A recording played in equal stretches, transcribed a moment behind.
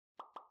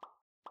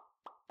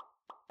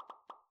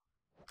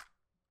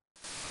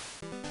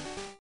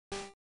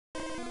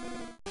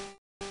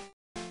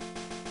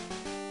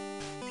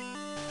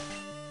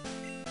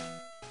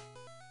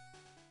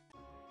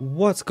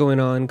What's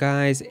going on,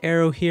 guys?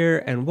 Aero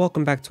here, and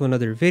welcome back to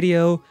another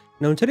video.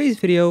 Now in today's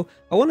video,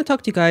 I want to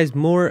talk to you guys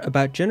more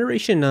about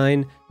Generation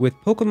 9 with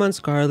Pokemon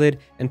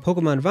Scarlet and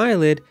Pokemon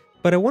Violet,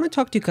 but I want to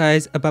talk to you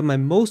guys about my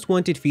most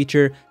wanted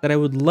feature that I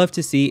would love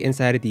to see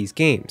inside of these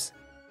games.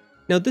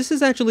 Now this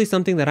is actually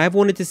something that I've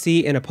wanted to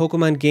see in a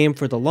Pokemon game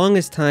for the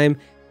longest time,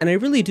 and I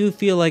really do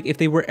feel like if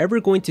they were ever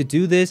going to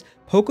do this,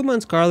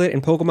 Pokemon Scarlet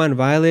and Pokemon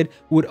Violet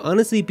would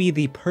honestly be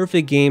the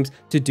perfect games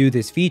to do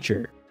this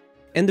feature.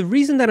 And the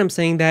reason that I'm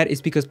saying that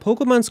is because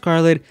Pokemon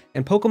Scarlet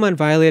and Pokemon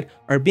Violet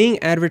are being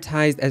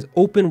advertised as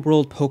open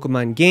world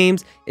Pokemon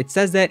games. It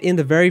says that in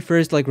the very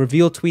first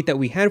reveal tweet that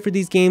we had for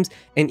these games,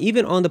 and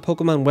even on the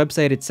Pokemon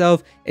website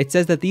itself, it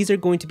says that these are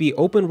going to be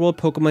open world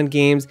Pokemon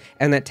games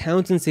and that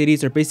towns and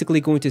cities are basically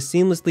going to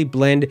seamlessly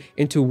blend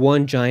into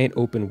one giant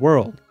open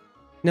world.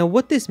 Now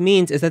what this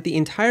means is that the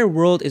entire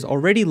world is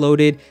already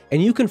loaded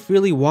and you can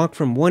freely walk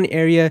from one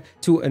area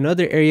to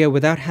another area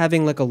without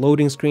having a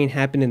loading screen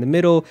happen in the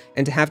middle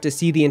and to have to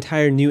see the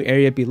entire new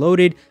area be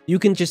loaded. You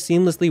can just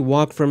seamlessly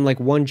walk from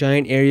one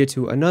giant area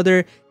to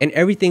another, and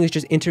everything is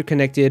just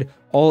interconnected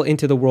all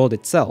into the world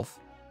itself.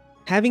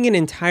 Having an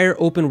entire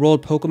open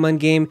world Pokemon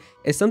game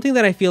is something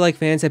that I feel like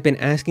fans have been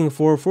asking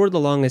for the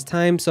longest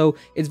time, so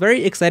it's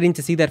very exciting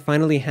to see that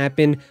finally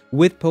happen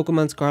with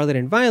Pokemon Scarlet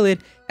and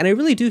Violet. And I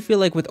really do feel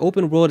like with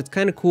open world, it's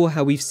kind of cool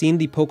how we've seen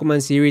the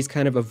Pokemon series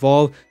kind of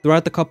evolve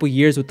throughout the couple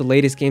years with the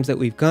latest games that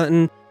we've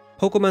gotten.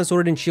 Pokemon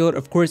Sword and Shield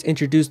of course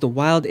introduced the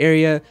wild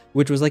area,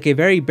 which was a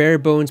very bare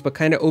bones but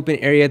kind of open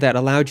area that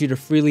allowed you to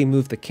freely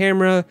move the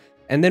camera.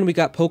 And then we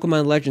got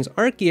Pokemon Legends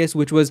Arceus,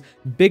 which was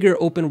bigger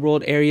open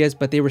world areas,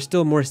 but they were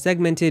still more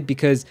segmented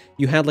because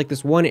you had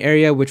this one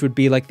area which would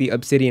be the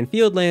Obsidian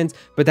Fieldlands,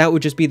 but that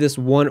would just be this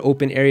one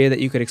open area that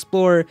you could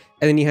explore,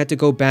 and then you had to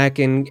go back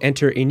and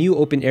enter a new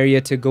open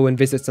area to go and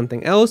visit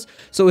something else.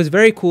 So it's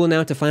very cool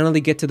now to finally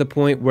get to the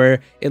point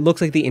where it looks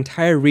like the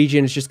entire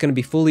region is just going to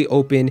be fully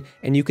open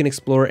and you can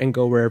explore and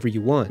go wherever you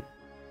want.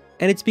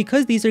 And it's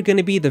because these are going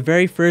to be the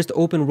very first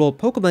open world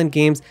Pokemon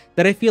games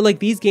that I feel like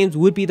these games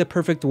would be the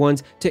perfect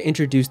ones to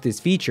introduce this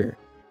feature.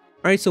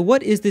 Alright, so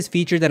what is this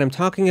feature that I'm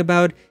talking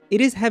about?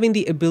 It is having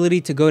the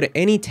ability to go to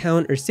any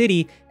town or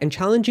city and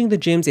challenging the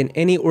gyms in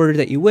any order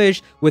that you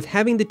wish, with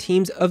having the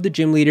teams of the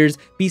gym leaders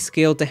be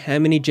scaled to how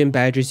many gym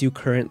badges you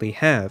currently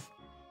have.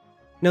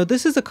 Now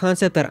this is a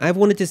concept that I've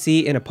wanted to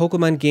see in a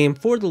Pokemon game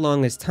for the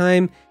longest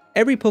time.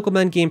 Every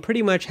Pokemon game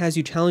pretty much has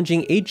you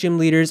challenging 8 gym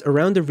leaders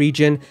around the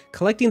region,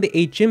 collecting the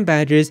 8 gym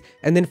badges,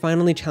 and then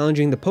finally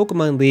challenging the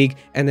Pokemon League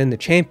and then the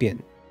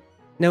champion.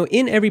 Now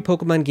in every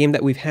Pokemon game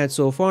that we've had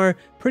so far,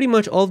 pretty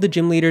much all of the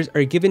gym leaders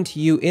are given to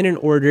you in an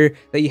order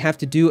that you have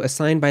to do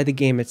assigned by the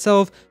game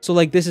itself. So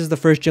this is the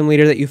first gym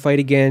leader that you fight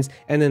against,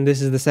 and then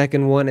this is the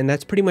second one, and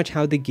that's pretty much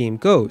how the game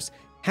goes.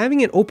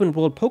 Having an open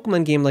world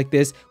Pokemon game like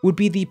this would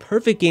be the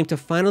perfect game to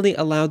finally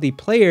allow the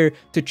player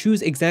to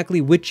choose exactly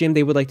which gym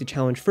they would like to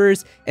challenge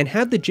first, and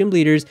have the gym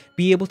leaders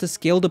be able to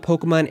scale the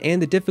Pokemon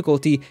and the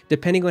difficulty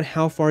depending on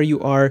how far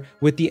you are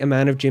with the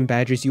amount of gym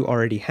badges you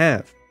already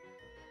have.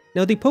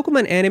 Now the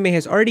Pokemon anime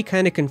has already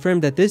kind of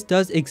confirmed that this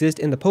does exist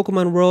in the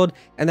Pokemon world,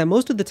 and that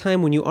most of the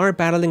time when you are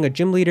battling a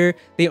gym leader,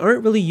 they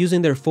aren't really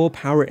using their full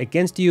power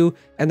against you,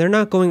 and they're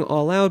not going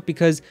all out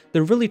because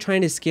they're really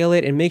trying to scale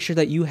it and make sure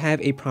that you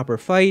have a proper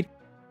fight.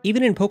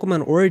 Even in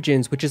Pokemon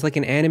Origins, which is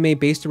an anime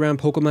based around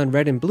Pokemon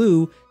Red and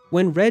Blue,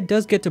 when Red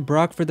does get to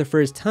Brock for the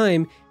first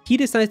time, he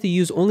decides to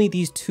use only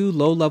these 2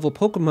 low-level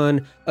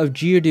Pokemon of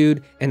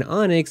Geodude and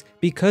Onix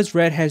because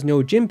Red has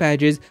no gym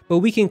badges, but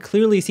we can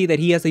clearly see that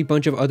he has a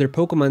bunch of other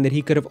Pokemon that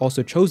he could have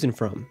also chosen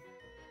from.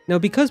 Now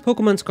because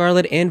Pokemon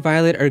Scarlet and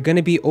Violet are going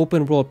to be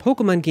open world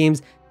Pokemon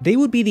games, they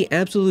would be the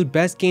absolute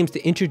best games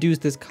to introduce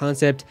this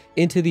concept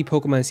into the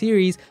Pokemon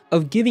series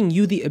of giving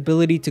you the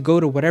ability to go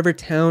to whatever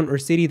town or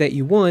city that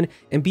you want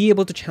and be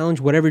able to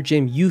challenge whatever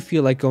gym you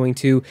feel like going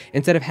to,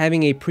 instead of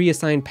having a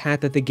pre-assigned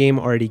path that the game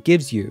already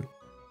gives you.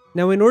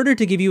 Now in order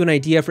to give you an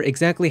idea for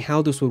exactly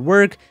how this would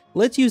work,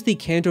 let's use the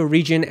Kanto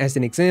region as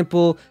an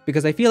example,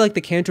 because I feel like the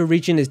Kanto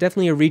region is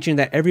definitely a region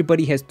that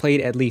everybody has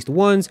played at least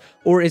once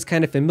or is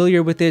kind of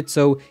familiar with it,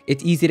 so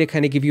it's easy to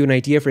kind of give you an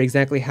idea for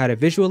exactly how to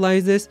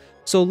visualize this.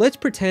 So let's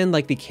pretend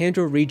the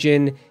Kanto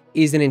region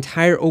is an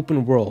entire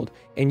open world,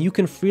 and you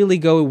can freely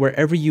go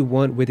wherever you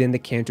want within the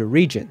Kanto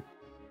region.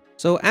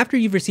 So after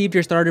you've received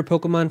your starter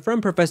Pokemon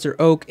from Professor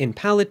Oak in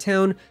Pallet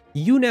Town,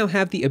 you now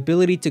have the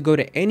ability to go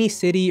to any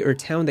city or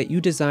town that you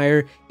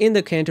desire in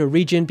the Kanto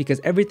region because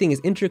everything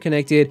is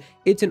interconnected,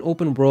 it's an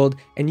open world,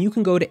 and you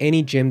can go to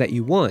any gym that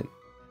you want.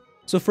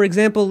 So for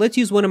example, let's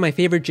use one of my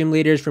favorite gym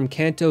leaders from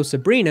Kanto,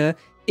 Sabrina.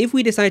 If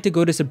we decide to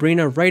go to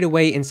Sabrina right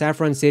away in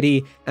Saffron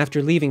City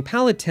after leaving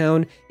Pallet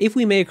Town, if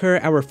we make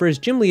her our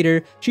first gym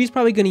leader, she's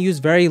probably going to use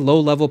very low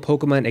level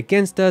Pokemon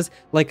against us,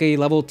 like a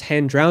level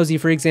 10 Drowsy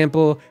for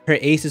example. Her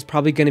ace is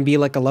probably going to be a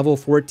level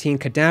 14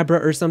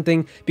 Kadabra or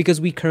something, because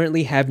we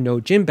currently have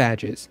no gym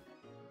badges.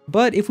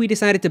 But if we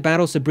decided to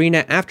battle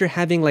Sabrina after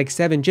having like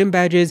 7 gym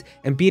badges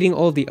and beating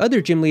all of the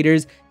other gym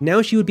leaders,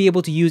 now she would be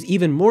able to use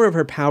even more of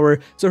her power,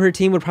 so her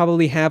team would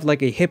probably have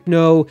like a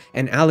Hypno,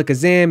 an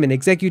Alakazam, an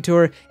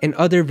Exeggutor, and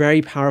other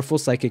very powerful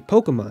psychic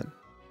Pokemon.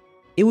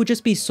 It would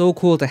just be so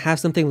cool to have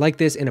something like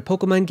this in a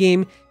Pokemon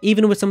game.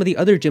 Even with some of the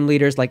other gym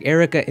leaders like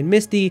Erica and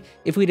Misty,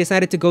 if we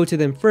decided to go to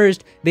them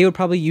first, they would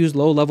probably use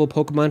low level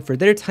Pokemon for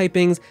their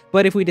typings,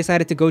 but if we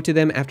decided to go to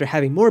them after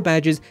having more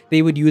badges,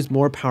 they would use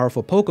more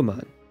powerful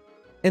Pokemon.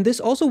 And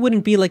this also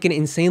wouldn't be like an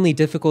insanely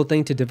difficult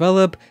thing to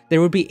develop. There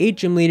would be 8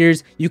 gym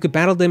leaders, you could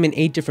battle them in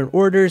 8 different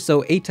orders,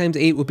 so 8 times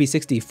 8 would be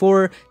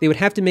 64. They would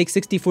have to make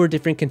 64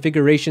 different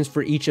configurations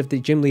for each of the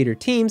gym leader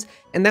teams,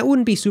 and that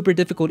wouldn't be super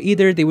difficult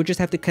either. They would just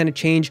have to kind of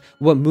change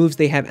what moves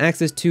they have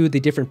access to,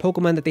 the different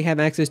Pokemon that they have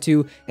access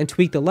to, and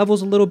tweak the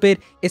levels a little bit.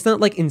 It's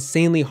not like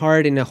insanely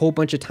hard and a whole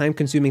bunch of time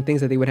consuming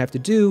things that they would have to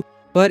do,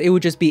 but it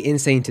would just be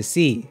insane to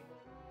see.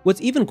 What's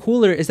even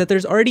cooler is that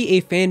there's already a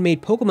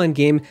fan-made Pokemon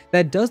game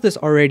that does this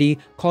already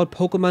called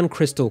Pokemon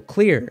Crystal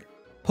Clear.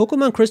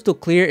 Pokemon Crystal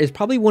Clear is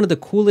probably one of the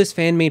coolest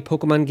fan-made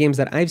Pokemon games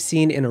that I've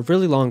seen in a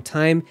really long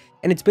time,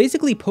 and it's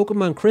basically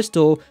Pokemon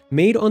Crystal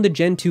made on the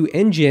Gen 2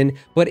 engine,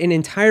 but an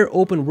entire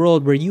open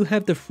world where you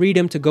have the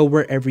freedom to go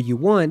wherever you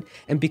want,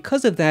 and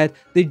because of that,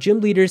 the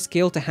gym leaders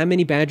scale to how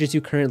many badges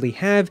you currently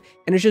have,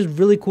 and it's just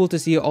really cool to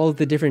see all of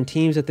the different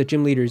teams that the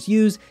gym leaders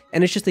use,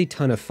 and it's just a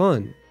ton of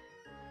fun.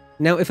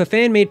 Now, if a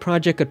fan-made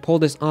project could pull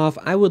this off,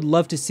 I would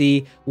love to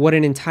see what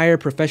an entire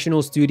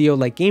professional studio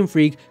like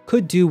GameFreak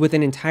could do with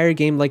an entire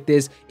game like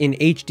this in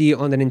HD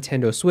on the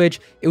Nintendo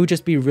Switch. It would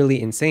just be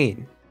really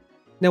insane.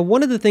 Now,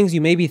 one of the things you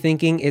may be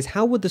thinking is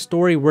how would the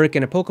story work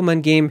in a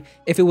Pokemon game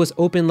if it was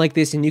open like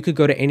this and you could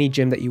go to any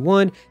gym that you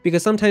want?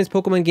 Because sometimes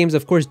Pokemon games,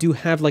 of course, do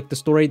have like the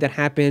story that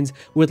happens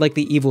with like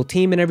the evil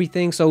team and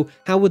everything, so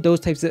how would those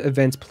types of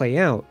events play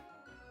out?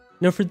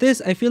 Now for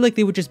this, I feel like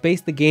they would just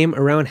base the game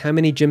around how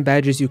many gym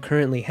badges you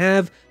currently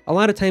have. A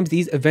lot of times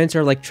these events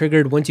are like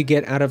triggered once you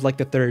get out of like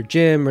the 3rd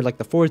gym or like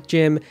the 4th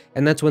gym,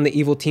 and that's when the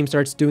evil team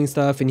starts doing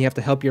stuff and you have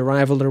to help your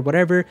rival or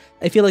whatever.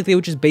 I feel like they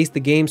would just base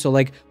the game so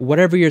like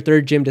whatever your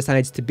 3rd gym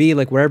decides to be,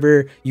 like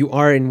wherever you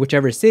are in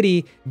whichever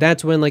city,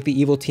 that's when like the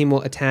evil team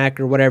will attack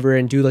or whatever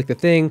and do like the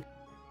thing.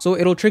 So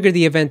it'll trigger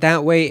the event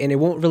that way, and it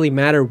won't really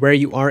matter where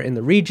you are in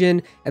the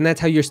region, and that's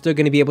how you're still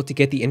going to be able to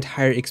get the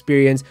entire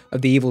experience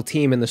of the evil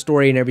team and the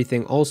story and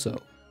everything also.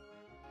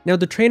 Now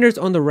the trainers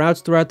on the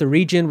routes throughout the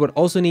region would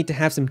also need to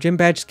have some gym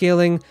badge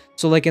scaling,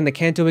 so like in the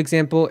Kanto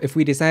example, if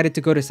we decided to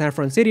go to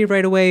Saffron City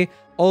right away,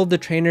 all of the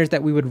trainers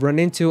that we would run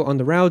into on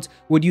the routes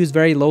would use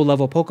very low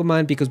level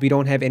Pokemon because we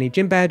don't have any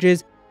gym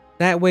badges.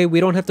 That way we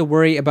don't have to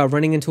worry about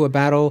running into a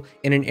battle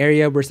in an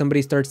area where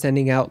somebody starts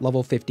sending out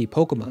level 50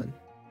 Pokemon.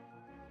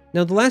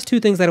 Now the last 2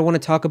 things that I want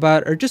to talk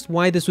about are just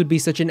why this would be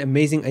such an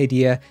amazing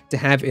idea to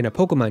have in a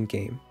Pokemon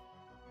game.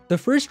 The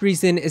first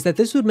reason is that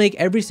this would make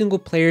every single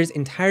player's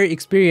entire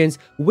experience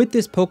with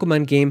this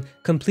Pokemon game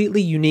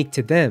completely unique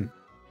to them.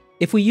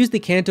 If we use the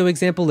Kanto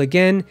example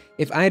again,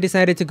 if I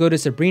decided to go to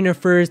Sabrina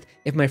first,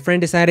 if my friend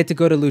decided to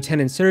go to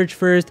Lieutenant Surge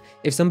first,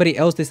 if somebody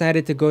else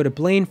decided to go to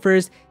Blaine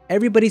first,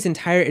 everybody's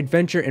entire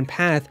adventure and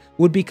path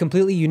would be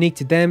completely unique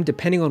to them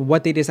depending on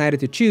what they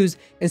decided to choose,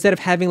 instead of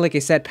having like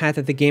a set path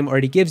that the game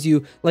already gives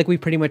you like we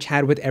pretty much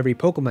had with every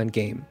Pokemon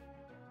game.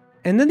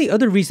 And then the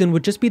other reason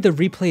would just be the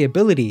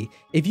replayability.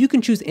 If you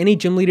can choose any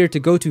gym leader to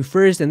go to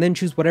first and then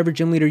choose whatever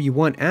gym leader you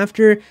want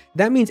after,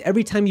 that means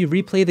every time you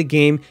replay the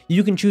game,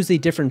 you can choose a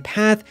different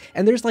path,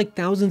 and there's like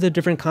thousands of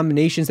different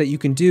combinations that you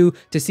can do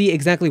to see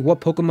exactly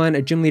what Pokemon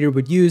a gym leader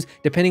would use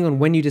depending on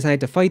when you decide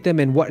to fight them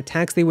and what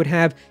attacks they would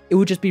have. It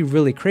would just be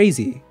really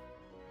crazy.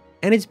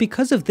 And it's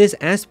because of this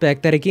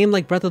aspect that a game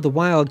like Breath of the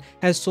Wild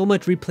has so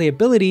much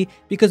replayability,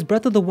 because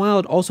Breath of the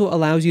Wild also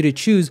allows you to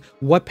choose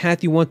what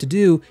path you want to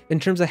do in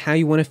terms of how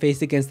you want to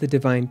face against the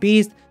Divine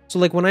Beast. So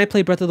like when I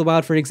played Breath of the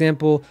Wild, for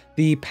example,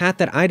 the path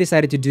that I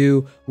decided to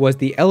do was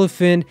the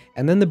elephant,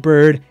 and then the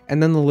bird,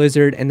 and then the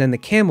lizard, and then the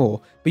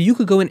camel. But you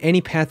could go in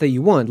any path that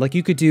you want. Like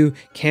you could do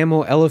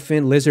camel,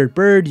 elephant, lizard,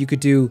 bird. You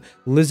could do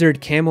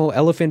lizard, camel,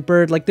 elephant,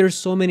 bird. Like there's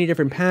so many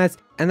different paths,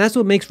 and that's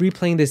what makes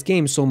replaying this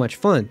game so much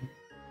fun.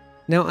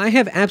 Now, I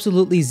have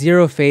absolutely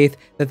zero faith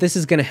that this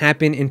is going to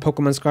happen in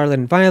Pokemon Scarlet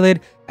and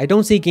Violet. I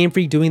don't see Game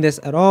Freak doing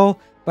this at all,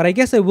 but I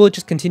guess I will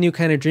just continue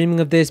kind of dreaming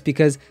of this,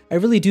 because I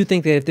really do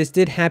think that if this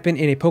did happen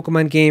in a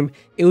Pokemon game,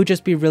 it would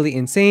just be really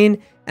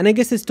insane. And I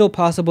guess it's still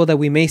possible that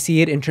we may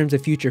see it in terms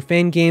of future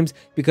fan games,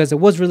 because it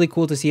was really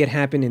cool to see it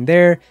happen in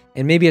there,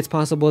 and maybe it's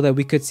possible that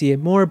we could see it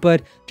more,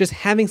 but just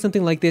having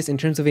something like this in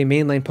terms of a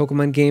mainline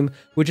Pokemon game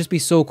would just be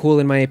so cool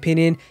in my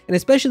opinion. And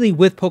especially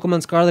with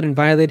Pokemon Scarlet and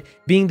Violet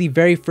being the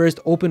very first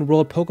open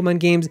world Pokemon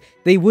games,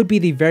 they would be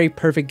the very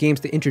perfect games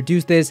to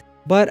introduce this.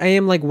 But I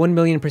am like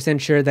 1,000,000%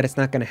 sure that it's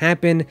not going to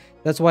happen.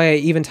 That's why I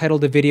even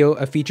titled the video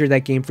a feature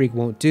that Game Freak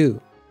won't do.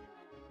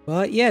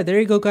 But yeah, there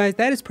you go guys,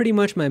 that is pretty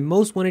much my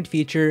most wanted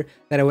feature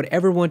that I would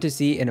ever want to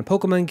see in a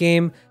Pokemon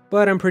game,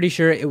 but I'm pretty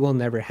sure it will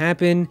never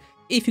happen.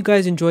 If you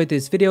guys enjoyed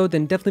this video,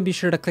 then definitely be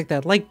sure to click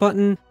that like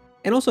button.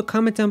 And also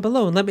comment down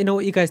below and let me know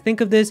what you guys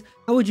think of this.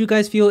 How would you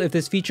guys feel if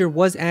this feature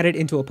was added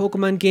into a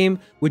Pokemon game?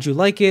 Would you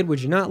like it?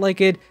 Would you not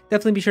like it?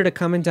 Definitely be sure to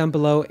comment down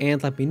below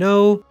and let me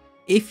know.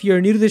 If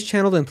you're new to this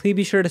channel, then please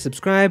be sure to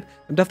subscribe.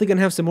 I'm definitely going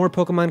to have some more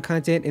Pokemon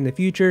content in the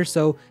future,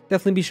 so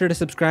definitely be sure to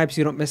subscribe so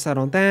you don't miss out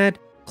on that.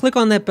 Click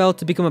on that bell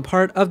to become a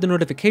part of the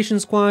notification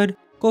squad.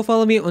 Go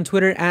follow me on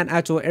Twitter at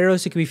Aero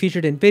so you can be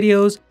featured in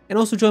videos, and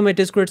also join my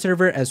Discord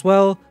server as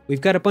well.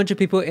 We've got a bunch of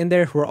people in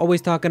there who are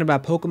always talking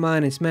about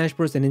Pokemon and Smash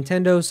Bros and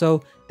Nintendo,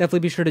 so definitely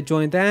be sure to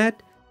join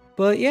that.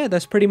 But yeah,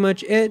 that's pretty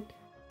much it.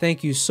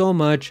 Thank you so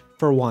much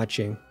for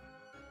watching.